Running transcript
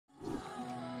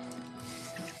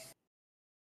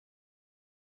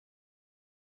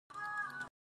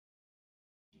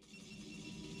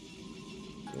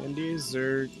Andy,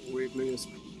 Zerg, Wiggly is.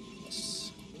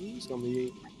 It's gonna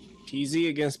be PZ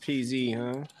against PZ,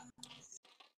 huh?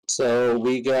 So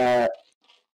we got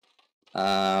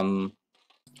TQ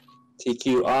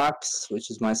Ox, which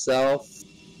is myself.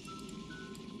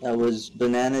 That was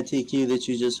Banana TQ that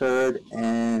you just heard,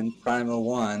 and Primal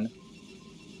One,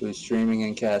 who's streaming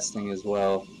and casting as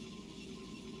well.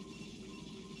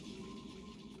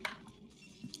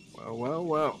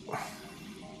 Well.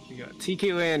 We got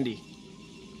TQ Andy,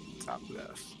 top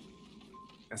left.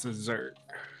 That's a Zerg.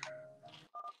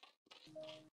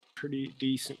 Pretty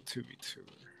decent 2v2.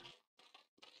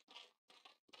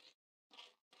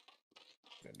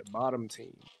 And the bottom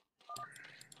team,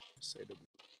 say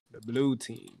the blue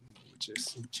team, which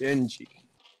is Jengee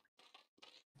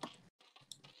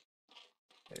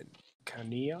and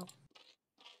CaiNiaotQ.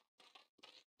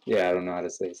 Yeah, I don't know how to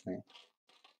say his name.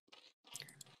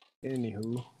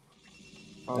 Anywho,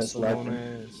 also known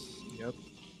as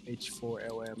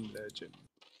H4LM legend.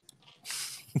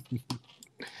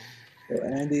 So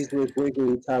Andy's with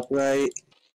Wiggly top right.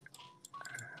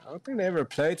 I don't think they ever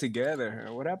played together.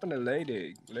 What happened to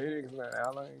Lady? Lady's not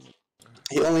allying.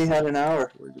 He only had an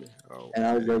hour. Wiggly. Oh, and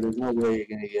I was like, there's no way you're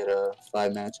going to get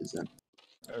 5 matches in.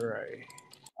 Alright.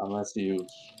 Unless you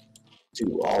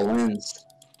do all wins.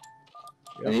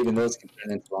 Yep. And even those can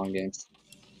turn into long games.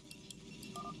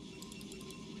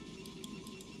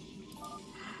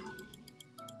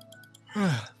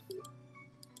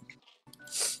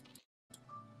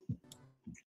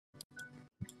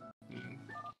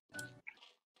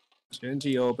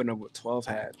 Jengee opened up with 12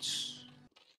 hatch.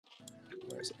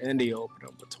 Whereas Andy opened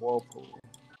up with 12 pool.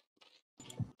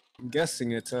 I'm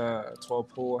guessing it's a 12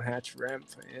 pool hatch ramp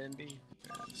for Andy.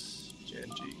 Yes,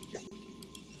 Jengee.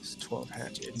 It's 12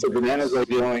 hatch. So Banana's like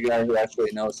the only guy who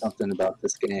actually knows something about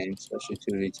this game, especially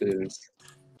 2v2s.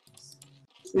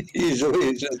 Usually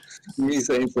it's just me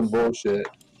saying some bullshit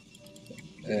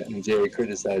and Jerry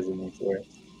criticizing me for it.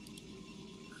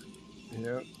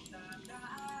 Yep.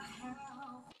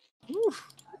 Whew.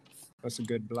 That's a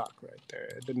good block right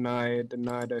there. Deny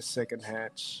that second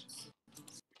hatch.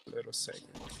 A little second.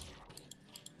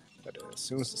 But as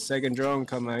soon as the second drone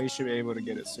come out, he should be able to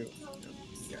get it soon.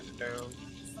 Yep. Got it down.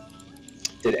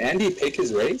 Did Andy pick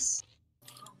his race?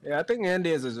 Yeah, I think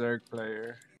Andy is a Zerg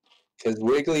player. Because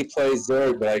Wiggly plays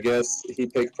Zerg, but I guess he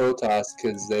picked Protoss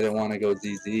because they didn't want to go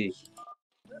ZZ.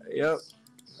 Yep.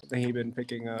 I think he's been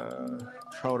picking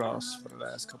Protoss for the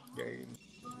last couple games.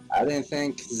 I didn't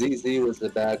think ZZ was a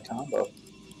bad combo.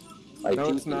 Like no,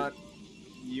 it's not.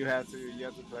 You have to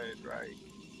play it right.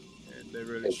 And they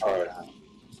really hard.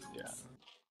 Yeah.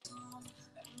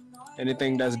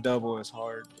 Anything that's double is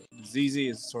hard. ZZ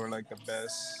is sort of like the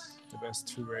best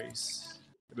two race,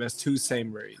 the best two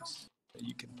same race that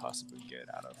you can possibly get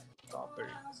out of all three.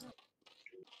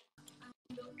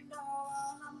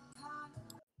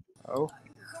 Oh.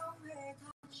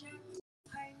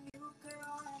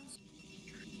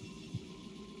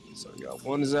 So you got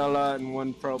one Zella and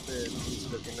one Prophet.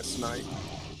 He's looking to snipe.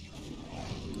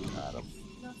 Got him.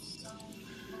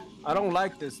 I don't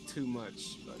like this too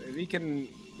much, but if he can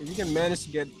manage to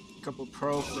get a couple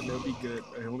Prof, then it'll be good.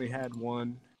 But he only had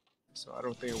one, so I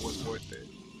don't think it was worth it.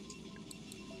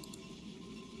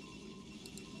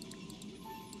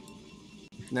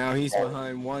 Now he's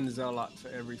behind one Zealot for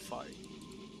every fight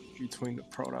between the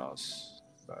Protoss,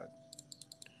 but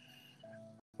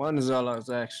one Zealot is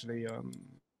actually a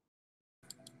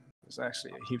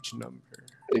huge number.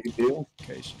 Big deal.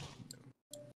 Occasion.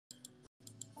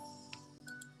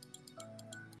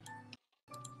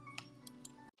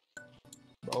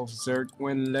 Both Zerg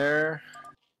win Lair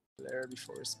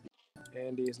before speed.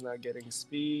 Andy is not getting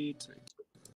speed.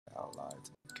 Ally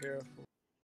to be careful.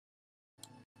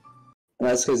 And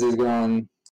that's because he's going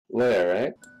Lair,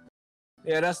 right?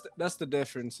 Yeah, that's the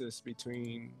differences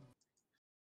between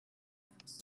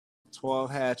 12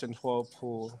 hatch and 12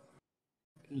 pool.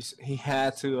 He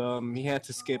had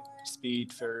to skip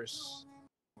speed first,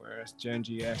 whereas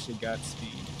Jengee actually got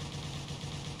speed.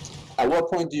 At what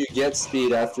point do you get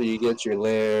speed after you get your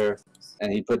Lair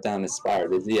and he put down his Spire?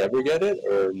 Does he ever get it,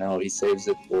 or no? He saves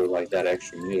it for like that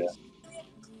extra meter.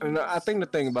 And I think the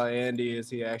thing about Andy is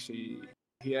he actually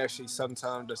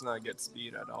sometimes does not get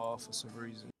speed at all for some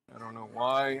reason. I don't know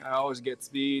why. I always get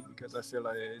speed because I feel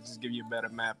like it just gives you a better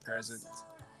map presence.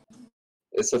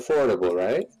 It's affordable,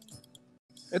 right?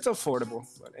 It's affordable,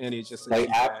 but Andy just like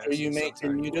after you make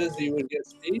your mutas, you would get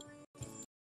speed.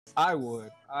 I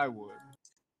would.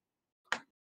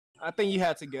 I think you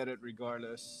had to get it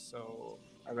regardless, so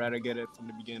I'd rather get it from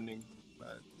the beginning.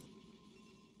 But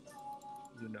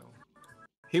you know,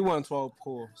 he won 12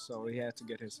 pool, so he had to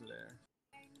get his Lair.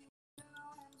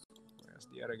 Whereas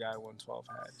The other guy won 12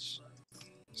 hatch.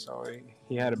 So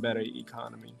he had a better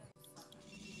economy.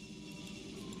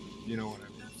 You know what I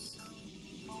mean?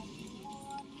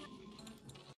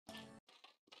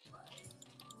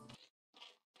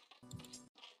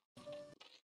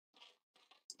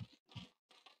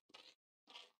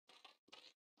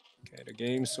 Okay, the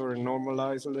game sort of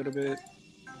normalized a little bit.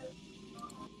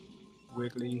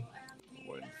 Wiggly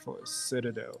went for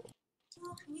Citadel.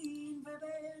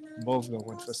 Both of them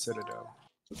went for Citadel.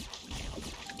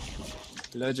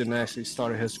 Legend actually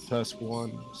started his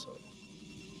 +1, so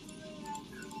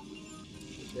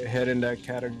they're ahead in that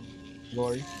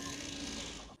category.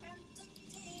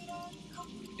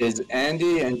 Is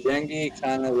Andy and Jengee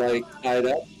kind of like tied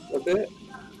up a bit?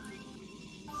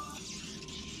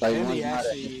 Like Andy one's not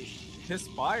actually, his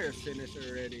fire finished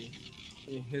already.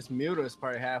 His muta is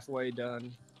probably halfway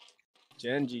done.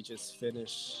 Jengee just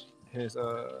finished his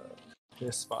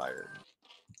fire.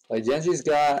 like Genji's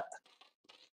got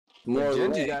But more.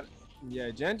 Jengee got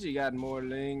Jengee got more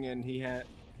ling, and he had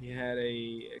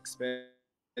a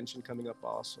expansion coming up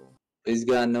also. He's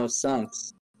got no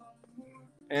sunks.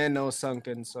 And no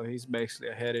sunken, so he's basically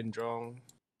ahead in drone.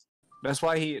 That's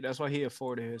why he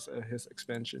afforded his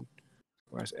expansion,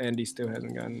 whereas Andy still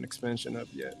hasn't gotten an expansion up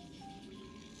yet.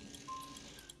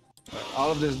 But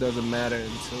all of this doesn't matter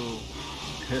until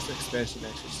his expansion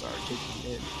actually starts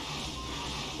kicking in,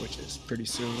 which is pretty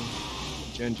soon.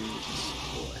 Jengee will just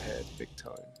go ahead big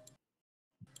time.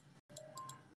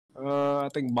 I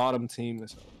think bottom team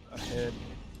is ahead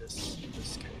in this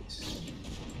case.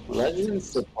 Legend's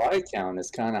supply count is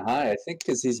kind of high. I think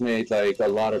because he's made like a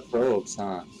lot of probes,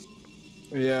 huh?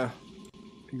 Yeah,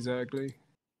 exactly.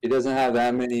 He doesn't have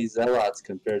that many zealots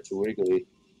compared to Wiggly.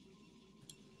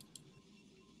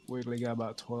 Wiggly got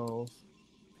about 12.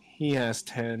 He has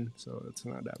 10, so it's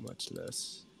not that much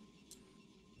less.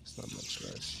 It's not much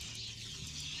less.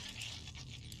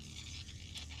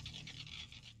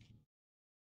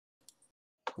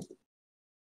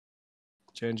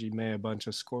 Jengee made a bunch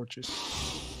of scorches.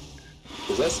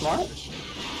 Is that smart?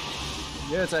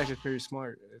 Yeah, it's actually pretty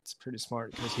smart. It's pretty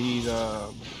smart because he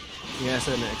has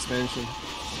an expansion.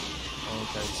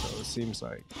 Okay, so it seems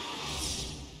like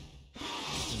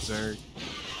Zerg,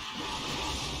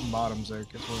 bottom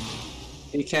Zerg is winning.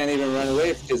 He can't even run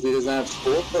away because he doesn't have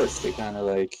score first to kind of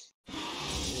like.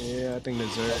 Yeah, I think the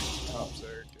Zerg, top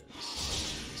Zerg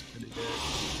is pretty dead.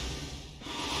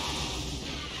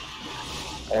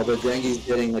 Although Jengee's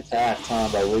getting attacked, huh,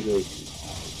 by Wiggly.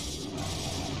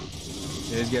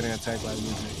 Yeah, he's getting attacked by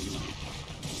Wiggly.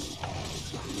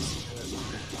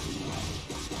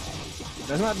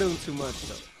 That's not doing too much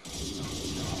though.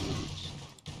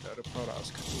 The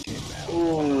Protoss came back.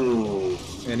 Ooh.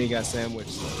 And he got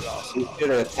sandwiched. So He should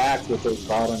have attacked with those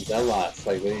bottom zealots,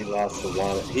 like when he lost the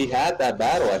water. He had that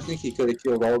battle. I think he could have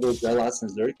killed all those zealots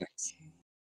and Zerglings.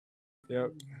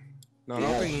 Yep. No, I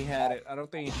don't think he had it. I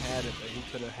don't think he had it, but he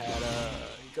could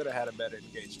have had a better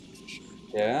engagement for sure.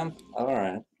 Yeah?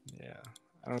 Alright. Yeah.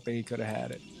 I don't think he could have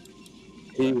had it.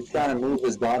 He was trying to move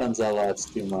his bottom zealots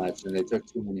too much, and they took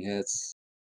too many hits.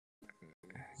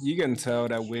 You can tell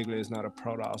that Wiggly is not a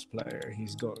Protoss player.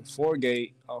 He's going 4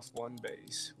 gate off 1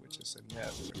 base, which is a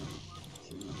never.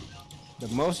 The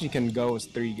most you can go is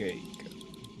 3 gate.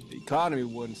 The economy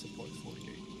wouldn't support 4 gate.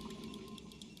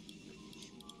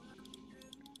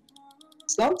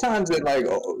 Sometimes it like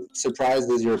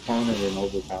surprises your opponent and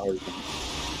overpowers them,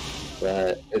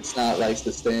 but it's not like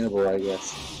sustainable, I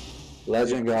guess.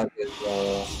 Legend got his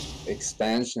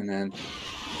expansion and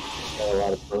got a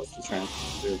lot of pros to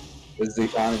transfer to. Because the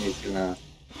economy is gonna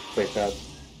pick up.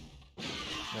 Yep.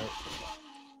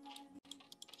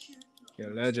 Yeah,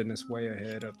 Legend is way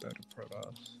ahead of the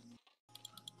Protoss.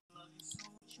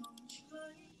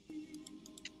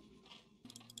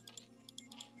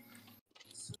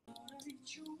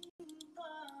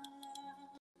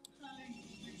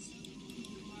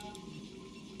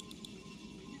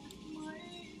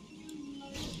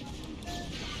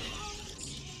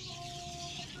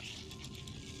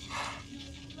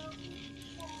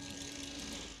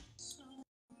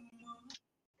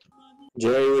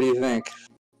 Jerry, what do you think?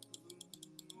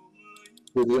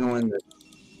 Who's gonna win this?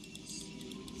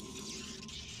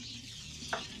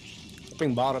 I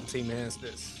think bottom team has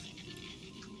this.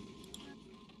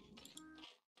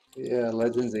 Yeah,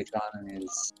 Legends economy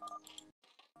is.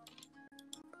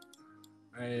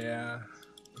 Yeah,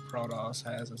 the Protoss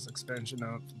has its expansion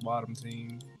up. The bottom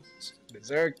team, the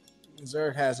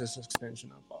Zerg has its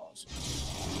expansion up also.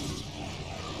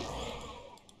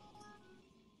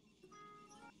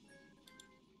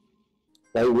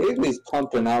 Like Wiggly's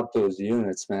pumping out those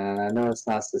units, man. I know it's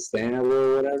not sustainable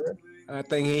or whatever. I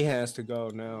think he has to go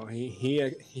now. He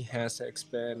has to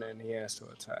expand and he has to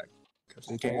attack because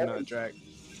he cannot drag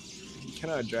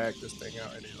this thing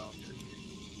out any longer.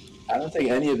 I don't think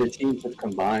any of the teams have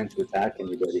combined to attack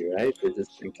anybody, right? They've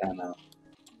just been kind of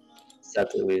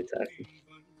separately attacking.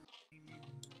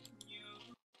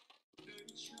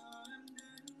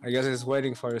 I guess he's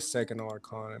waiting for his second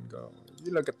Archon and go.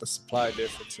 You look at the supply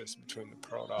differences between the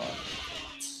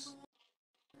Protoss.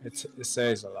 It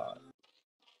says a lot.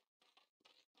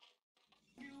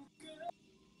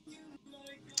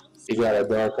 You got a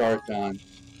Dark Archon.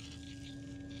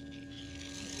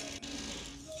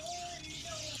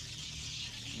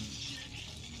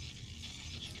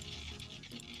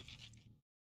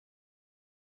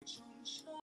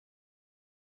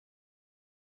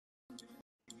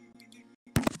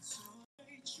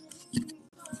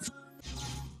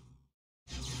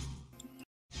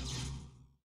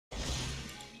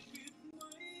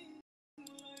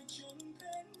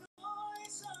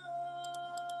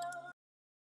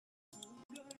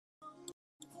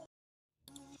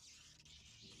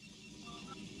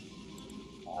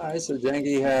 Alright, so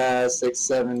Jengee has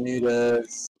 6-7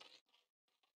 mutas.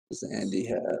 What does Andy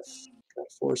have?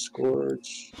 Got 4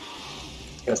 Scourge.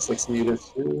 Got 6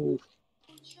 mutas too.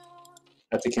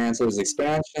 Have to cancel his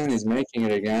expansion. He's making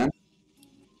it again.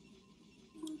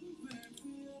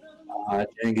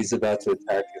 Jengee's about to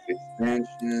attack his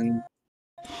expansion.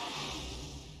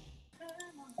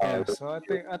 Yeah, so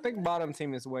I think bottom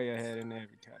team is way ahead in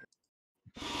every category.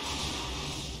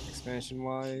 Expansion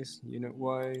wise, unit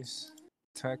wise,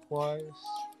 tech wise.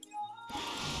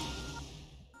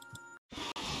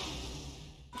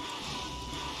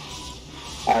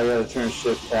 I gotta turn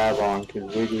shift tab on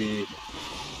because Wiggly,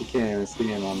 you can't even see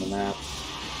him on the map.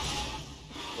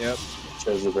 Yep.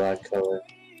 Shows the black color.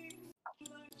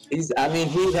 I mean,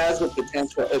 he has the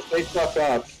potential. If they fuck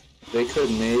up, they could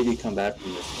maybe come back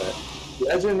from this. But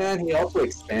Legend Man, he also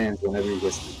expands whenever he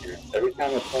gets the chance. Every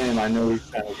time I play him, I know he's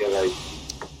trying to get like,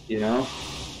 you know,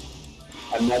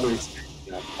 another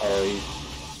expansion up. Oh,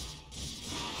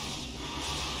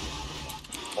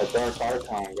 a Dark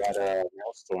Archon got a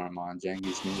Maelstrom on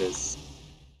Jengee's mutas.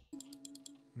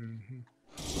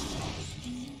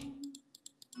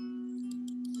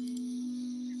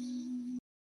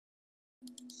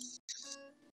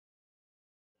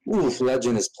 Oof,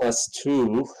 Legend is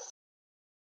 +2.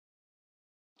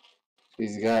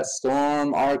 He's got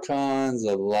Storm, Archons,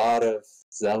 a lot of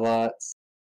Zealots.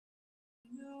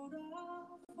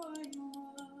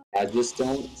 I just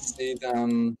don't see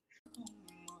them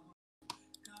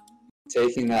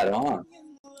taking that on.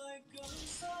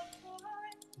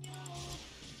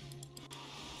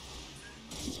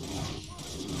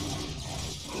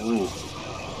 Ooh.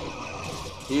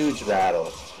 Huge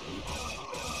battle.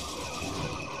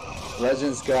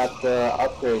 Legends got the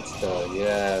upgrades though.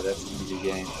 Yeah, that's an easy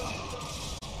game.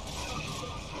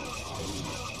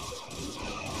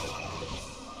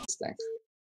 Thanks.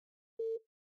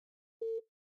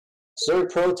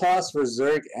 Zerg Protoss for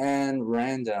Zerg and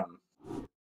Random.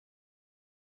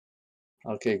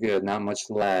 Okay, good. Not much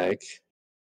lag.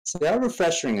 See, how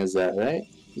refreshing is that, right?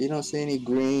 You don't see any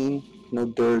green, no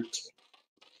dirt,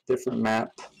 different map.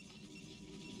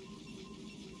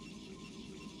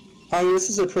 Oh, this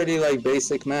is a pretty, like,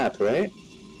 basic map, right?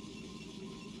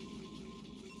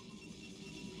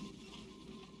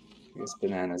 I guess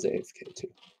Banana's AFK too.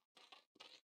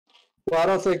 Well, I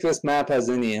don't think this map has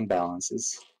any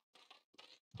imbalances.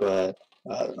 But,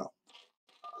 I don't know.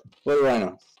 What do I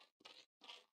know?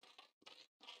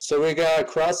 So we got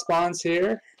cross spawns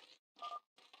here.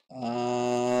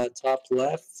 Top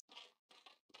left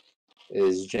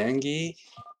is Jengee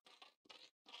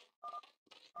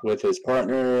with his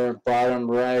partner. Bottom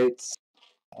right,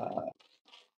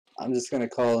 I'm just gonna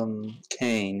call him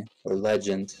Kane or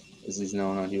Legend, as he's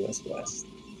known on US West.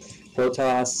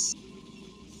 Protoss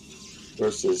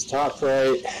versus top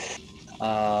right.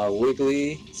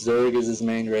 Wiggly, Zerg is his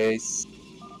main race,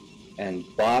 and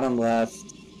bottom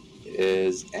left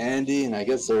is Andy, and I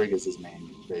guess Zerg is his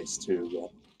main race too.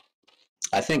 But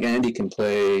I think Andy can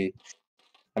play.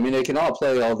 I mean, they can all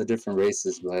play all the different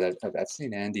races, but I've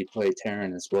seen Andy play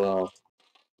Terran as well.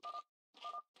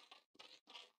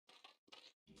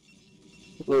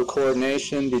 A little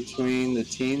coordination between the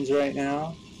teams right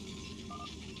now.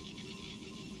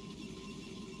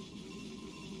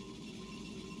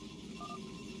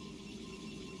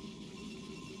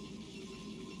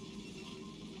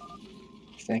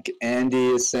 I think Andy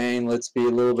is saying, let's be a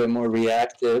little bit more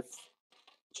reactive.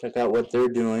 Check out what they're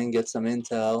doing, get some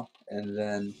intel, and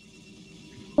then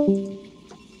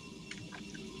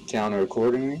counter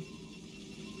accordingly.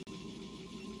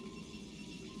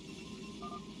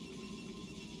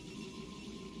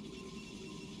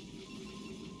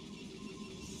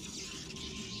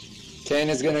 Cain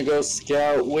is gonna go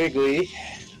scout Wiggly,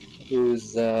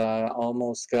 who's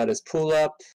almost got his pull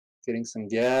up, getting some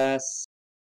gas.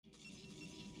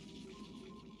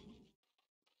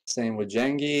 Same with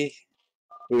Jengee.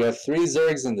 We have 3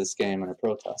 Zergs in this game and a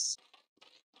Protoss.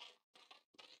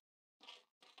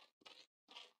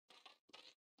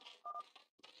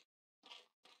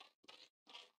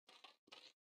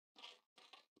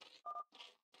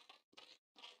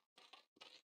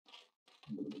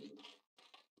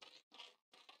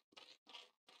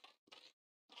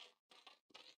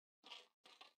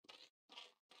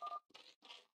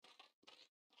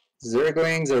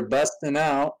 Zerglings are busting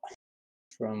out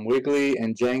from Wiggly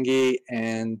and Jengee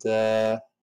and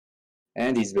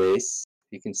Andy's base.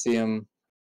 You can see them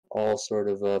all sort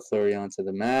of flurry onto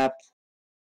the map.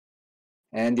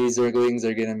 Andy's Zerglings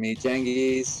are going to meet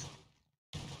Jengee's.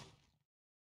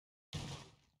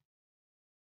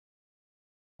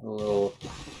 A little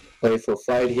playful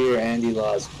fight here. Andy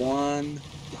lost 1.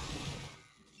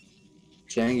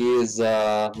 Jengee is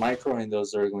microing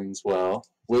those Zerglings well.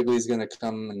 Wiggly's going to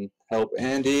come and help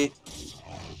Andy.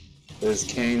 There's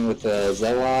Cain with a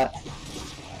Zealot.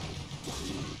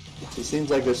 It seems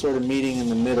like they're sort of meeting in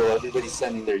the middle. Everybody's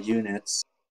sending their units.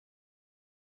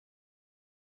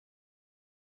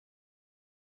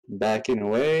 Backing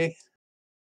away.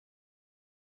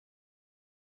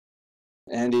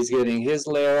 Andy's getting his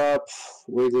lair up.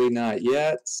 Wiggly not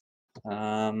yet.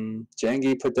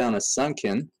 Jengee put down a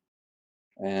Sunken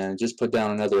and just put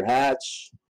down another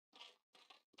hatch.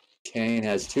 Cain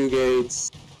has 2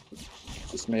 gates.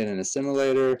 Just made an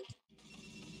assimilator.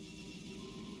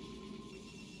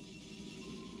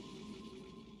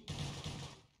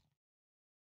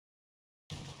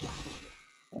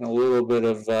 And a little bit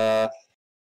of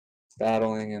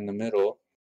battling in the middle.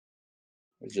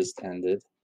 It just ended.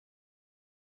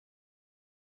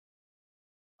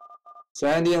 So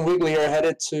Andy and Wiggly are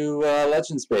headed to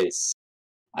Legends Base.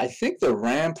 I think the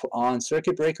ramp on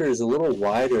Circuit Breaker is a little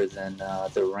wider than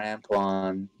the ramp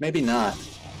on, maybe not,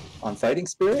 on Fighting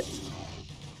Spirit.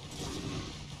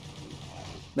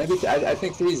 Maybe I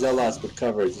think 3 Zealots would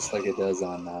cover it just like it does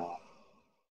on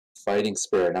Fighting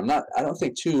Spirit. I don't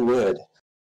think 2 would.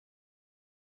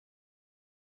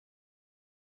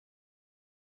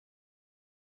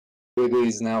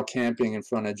 Wiggly's now camping in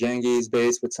front of Jengee's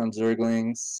base with some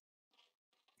Zerglings.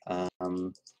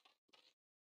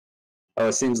 Oh,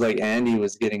 it seems like Andy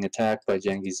was getting attacked by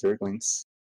Jengee's Zerglings.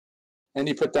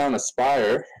 Andy put down a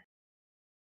Spire.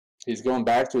 He's going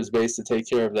back to his base to take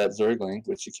care of that Zergling,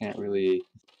 which you can't really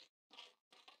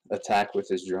attack with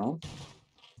his drone.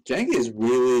 Jengee is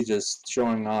really just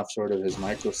showing off sort of his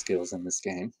micro skills in this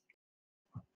game.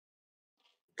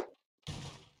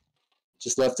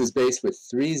 Just left his base with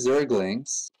 3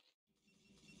 Zerglings.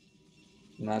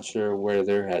 Not sure where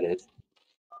they're headed.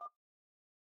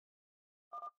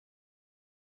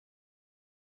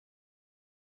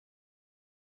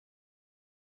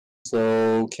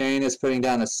 So Cain is putting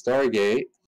down a Stargate.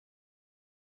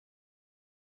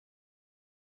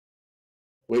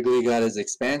 Wiggly got his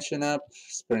expansion up.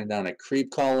 He's putting down a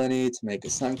creep colony to make a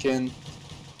Sunken.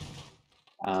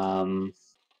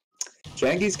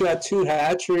 Jengee's got 2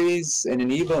 hatcheries and an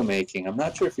Evo making. I'm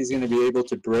not sure if he's going to be able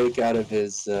to break out of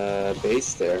his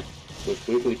base there with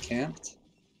Wiggly camped.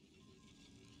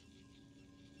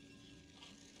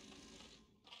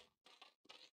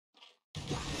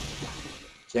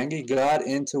 Jengee got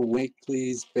into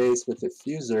Wiggly's base with a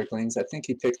few Zerglings. I think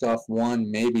he picked off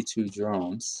 1, maybe 2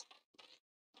 drones.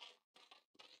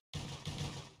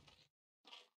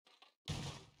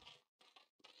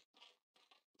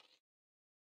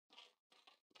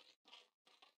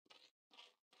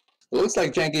 It looks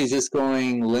like Jengee's just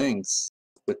going Lynx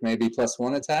with maybe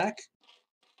 +1 attack.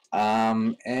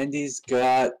 Andy's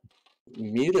got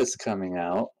Mutas coming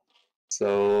out.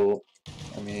 So,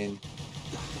 I mean,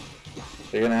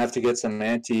 they're going to have to get some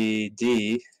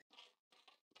anti-D.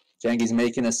 Jengee's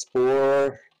making a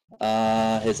Spore.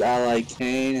 His ally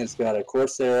Cain has got a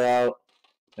Corsair out.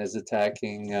 Is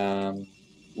attacking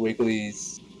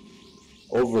Wiggly's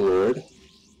Overlord.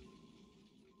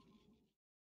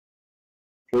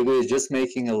 Wiggly is just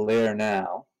making a lair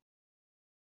now.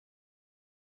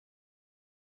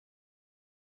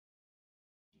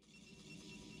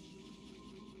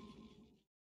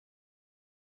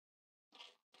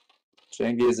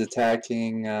 Jengee is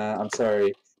attacking,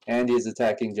 Andy is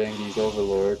attacking Jengee's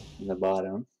Overlord in the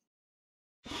bottom.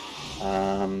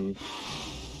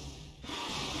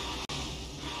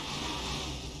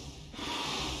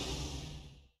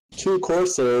 Two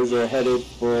Corsairs are headed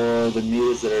for the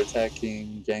Mutas that are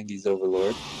attacking Jengee's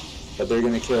Overlord, but they're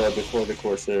going to kill it before the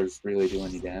Corsairs really do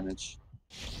any damage.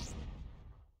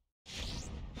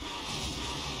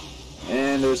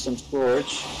 cannon, there's some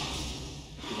Scorch.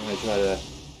 I'm going to try to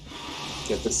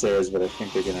get the Sares, but I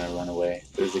think they're going to run away.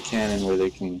 There's a cannon where they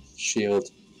can shield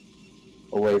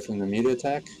away from the meter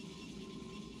attack.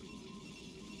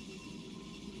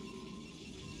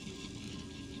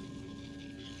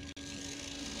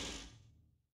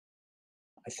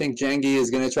 I think Jengee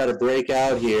is going to try to break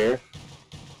out here.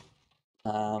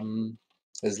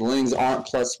 His Lings aren't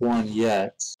 +1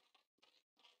 yet.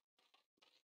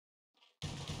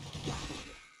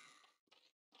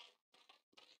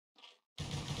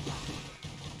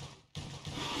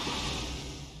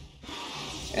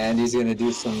 And he's going to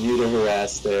do some meter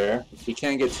harass there. He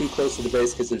can't get too close to the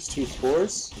base because there's 2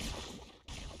 spores.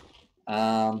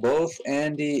 Both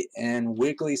Andy and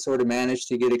Wiggly sort of managed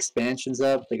to get expansions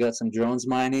up. They got some drones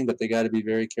mining, but they got to be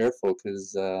very careful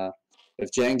because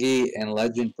if Jengee and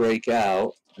Legend break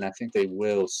out, and I think they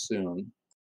will soon,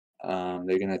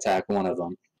 they're going to attack one of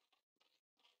them.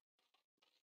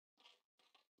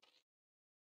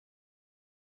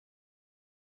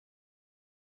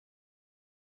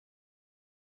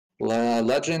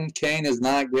 Legend Cain is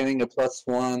not getting a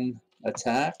 +1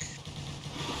 attack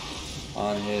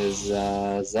on his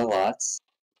Zealots.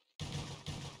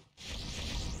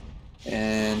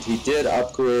 And he did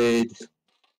upgrade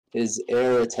his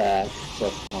air attack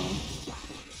 +1.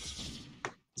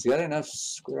 He's got enough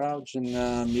Scrouge and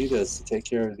Mutas to take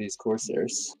care of these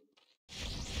Corsairs.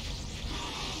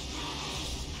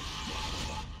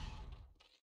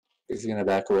 He's going to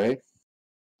back away.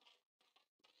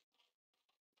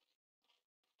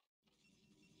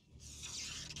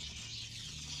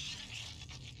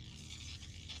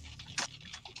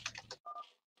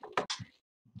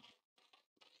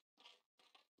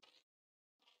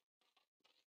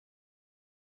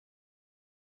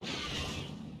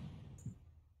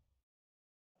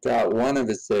 Got one of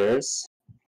his theirs.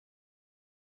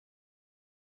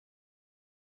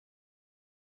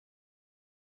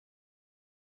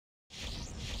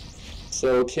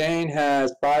 So Cain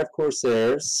has 5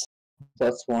 Corsairs,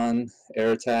 +1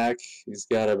 air attack. He's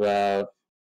got about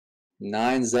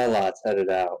 9 Zealots headed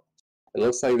out. It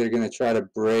looks like they're going to try to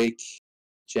break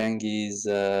Jengee's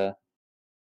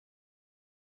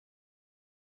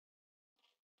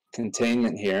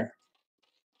containment here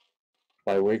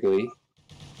by Wiggly.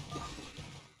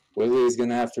 Wiggly is going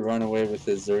to have to run away with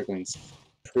his Zerglings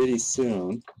pretty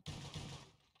soon.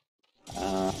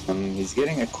 He's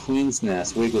getting a Queen's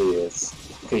Nest, Wiggly is.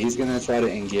 Okay, he's going to try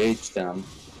to engage them.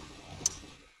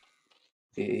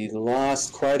 He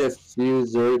lost quite a few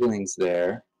Zerglings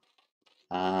there.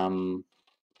 Andy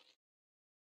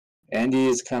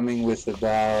is coming with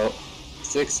about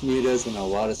 6 Mutas and a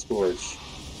lot of Scorch.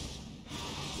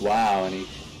 Wow, and he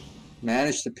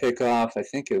managed to pick off, I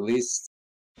think, at least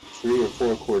 3 or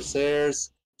 4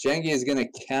 Corsairs. Jengee is going to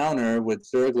counter with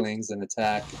Zerglings and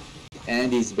attack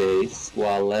Andy's base,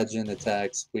 while Legend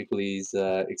attacks Wiggly's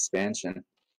expansion.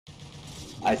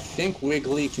 I think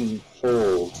Wiggly can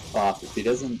hold off if he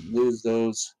doesn't lose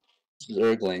those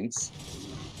Zerglings.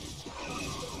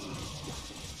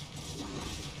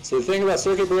 So the thing about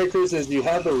circuit breakers is you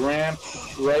have a ramp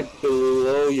right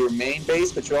below your main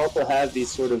base, but you also have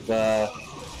these sort of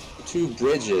 2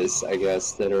 bridges, I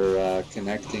guess, that are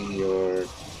connecting your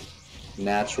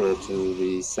natural to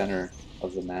the center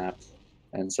of the map.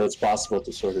 And so it's possible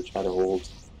to sort of try to hold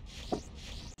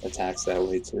attacks that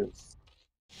way too.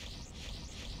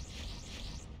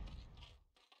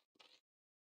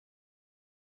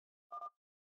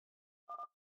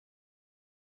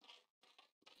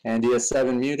 And he has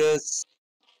 7 Mutas,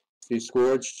 2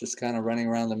 Scourge, just kind of running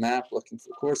around the map looking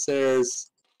for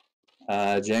Corsairs.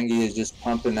 Jengee is just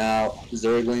pumping out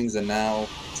Zerglings, and now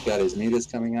he's got his Mutas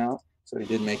coming out. So he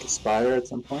did make a Spire at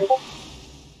some point.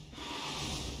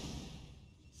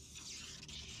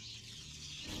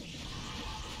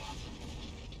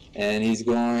 And he's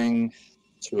going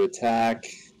to attack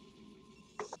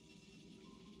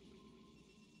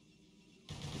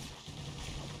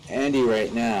Andy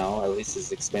right now, at least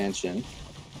his expansion.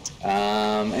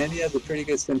 Andy has a pretty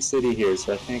good SimCity here,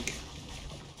 so I think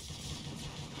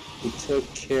he took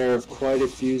care of quite a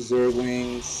few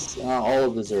Zerglings, all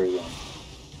of the Zerglings.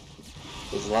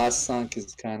 His last sunk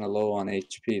is kind of low on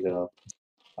HP though.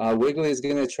 Wiggly is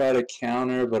going to try to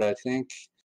counter, but I think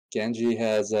Jengee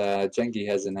has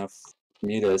enough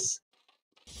Mutas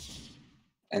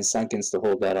and Sunkens to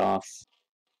hold that off.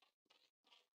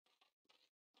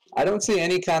 I don't see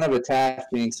any kind of attack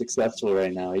being successful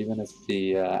right now, even if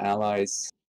the allies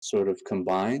sort of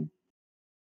combine.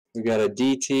 We got a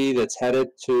DT that's headed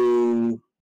to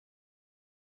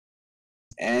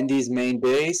Andy's main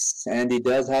base. Andy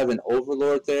does have an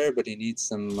Overlord there, but he needs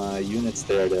some units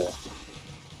there to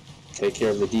take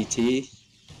care of the DT.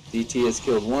 DT has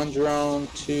killed 1 drone,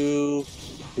 2,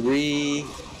 3.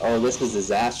 Oh, this is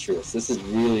disastrous. This is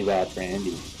really bad for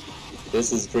Andy.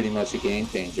 This is pretty much a game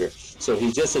changer. So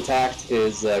he just attacked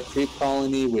his creep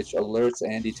colony, which alerts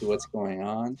Andy to what's going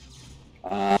on.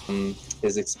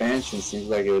 His expansion seems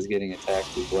like it was getting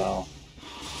attacked as well.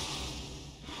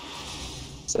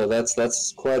 So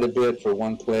that's quite a bit for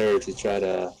one player to try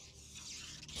to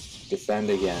defend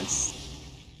against.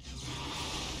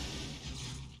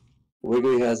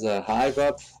 Wiggly has a hive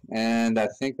up, and I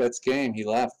think that's game. He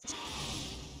left.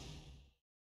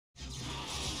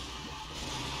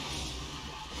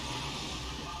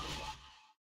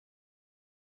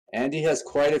 Andy has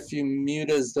quite a few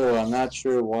mutas, though. I'm not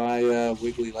sure why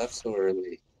Wiggly left so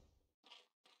early.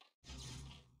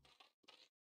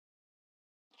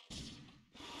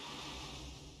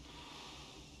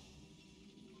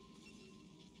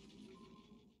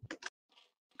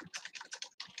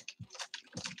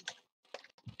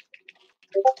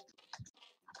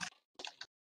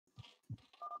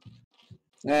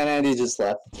 And Andy just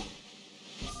left.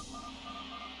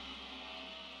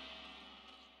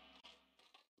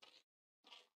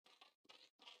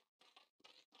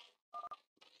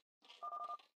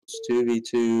 It's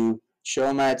 2v2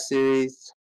 Showmatch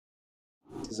series.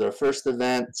 This is our first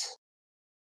event.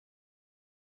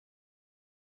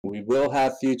 We will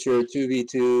have future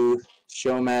 2v2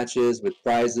 show matches with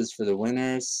prizes for the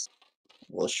winners.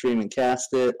 We'll stream and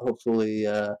cast it. Hopefully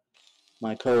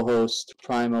my co-host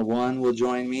Prima1 will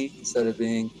join me instead of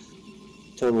being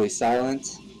totally silent.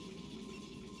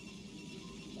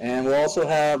 And we'll also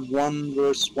have 1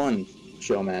 versus 1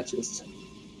 show matches.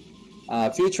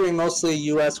 Featuring mostly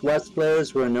US West players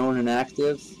who are known and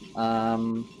active.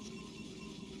 And,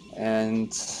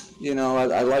 you know,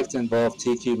 I like to involve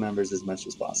TQ members as much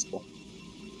as possible.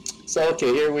 So,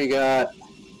 okay, here we got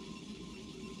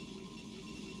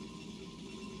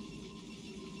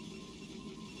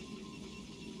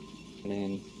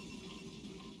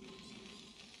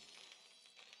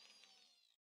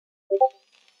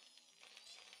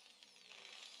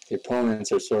the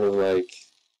opponents are sort of like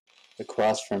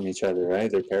across from each other,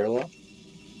 right? They're parallel.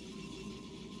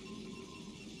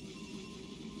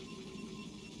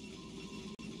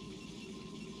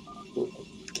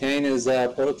 Cain is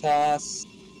Protoss.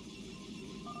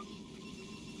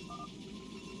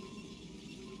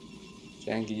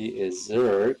 Jengee is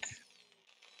Zerg.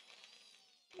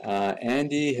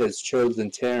 Andy has chosen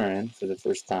Terran for the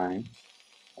first time.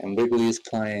 And Wiggly is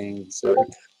playing Zerg.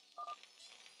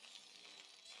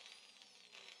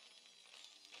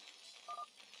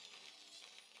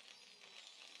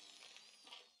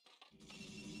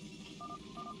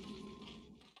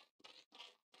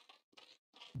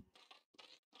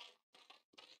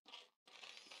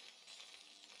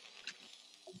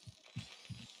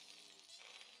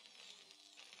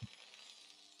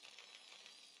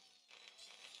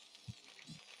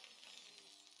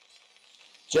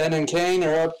 Jen and Cain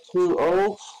are up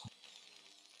 2-0.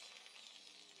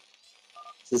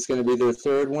 Is this going to be their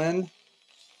 3rd win?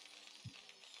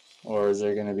 Or is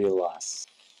there going to be a loss?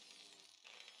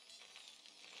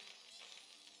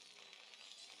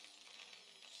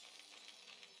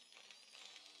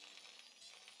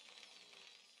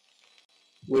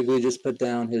 Wiggly just put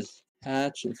down his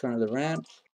hatch in front of the ramp.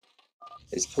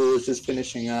 His pool is just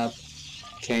finishing up.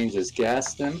 Cain just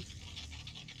gassed him.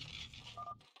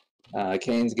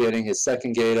 Cain's getting his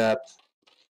 2nd gate up.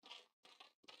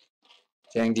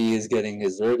 Jengee is getting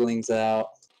his Zerglings out.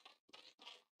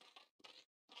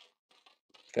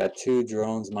 Got 2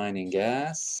 drones mining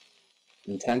gas.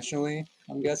 Intentionally,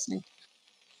 I'm guessing.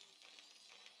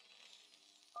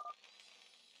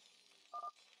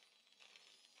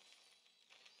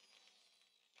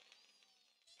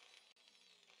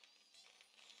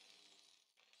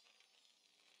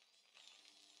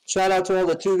 Shout out to all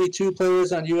the 2v2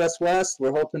 players on US West.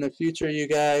 We're hoping to feature you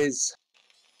guys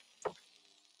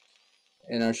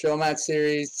in our Showmatch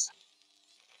series.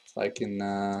 If I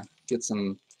can get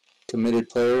some committed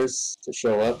players to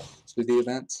show up to the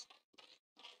event.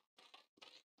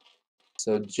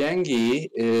 So Jengee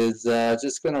is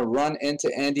just going to run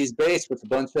into Andy's base with a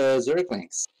bunch of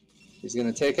Zerglings. He's going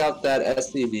to take out that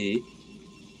SCV.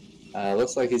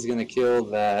 Looks like he's going to kill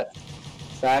that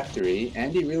factory.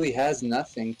 Andy really has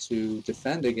nothing to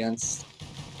defend against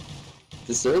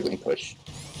the Zergling push.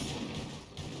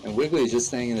 And Wiggly is just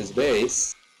staying in his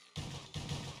base.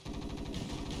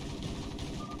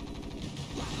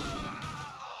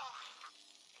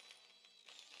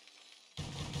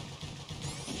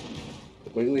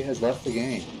 Wiggly has left the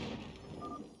game.